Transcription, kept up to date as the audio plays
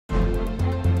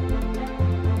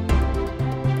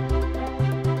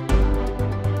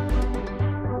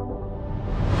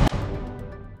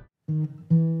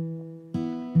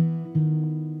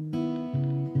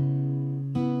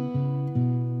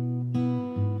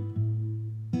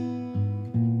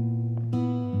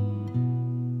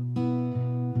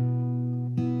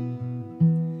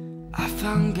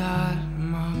sun god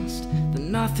amongst the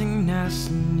nothingness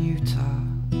in Utah.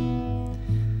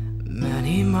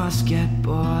 Many must get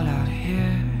bored out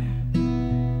here,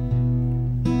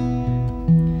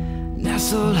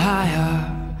 nestled higher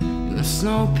in the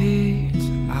snow-peaked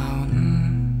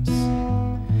mountains.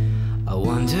 I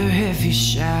wonder if he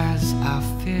shares our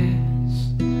fears.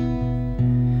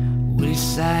 Would he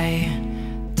say,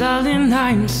 darling,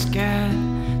 I'm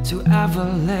scared to ever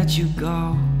let you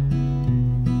go?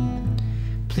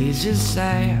 Please just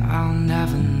say I'll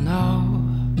never know.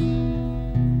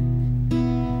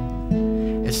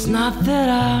 It's not that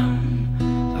I'm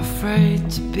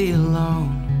afraid to be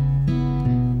alone,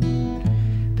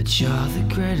 but you're the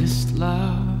greatest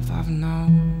love I've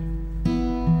known.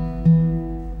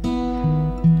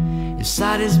 Your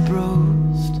side is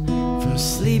bruised from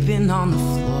sleeping on the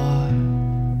floor.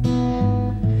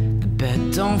 The bed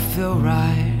don't feel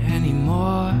right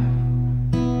anymore.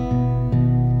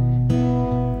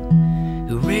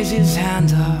 He'll raise his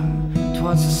hand up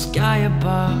towards the sky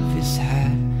above his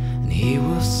head, and he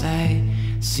will say,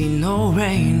 see, no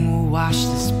rain will wash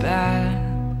this bed.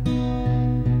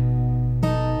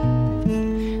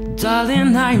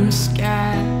 Darling, I'm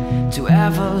scared to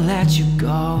ever let you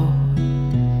go.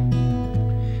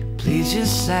 Please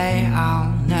just say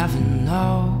I'll never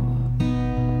know.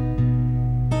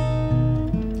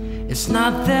 It's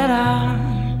not that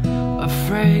I'm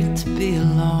afraid to be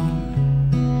alone,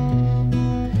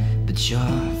 but you're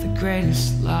the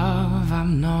greatest love I've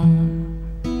known.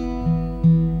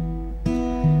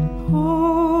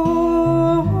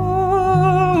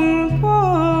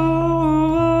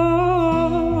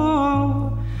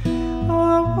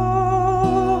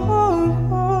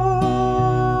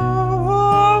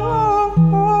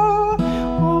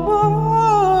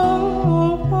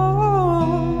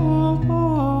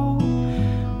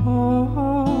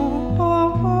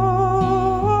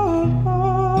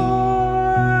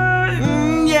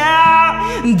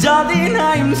 Darling,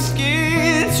 I'm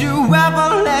scared to ever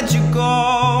let you go,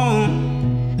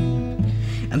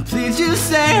 and please just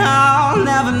say I'll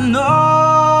never know.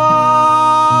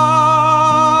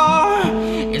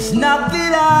 It's not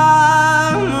that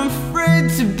I'm afraid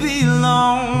to be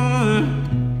alone,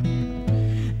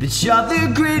 but you're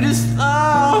the greatest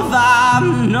love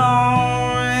I've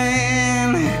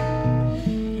known.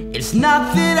 It's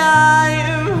not that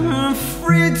I'm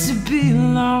afraid to be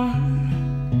alone,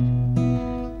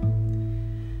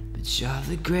 you're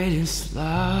the greatest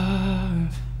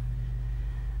love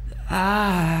that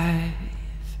I've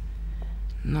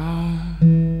known.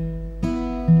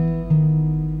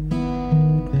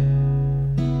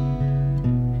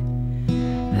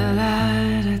 That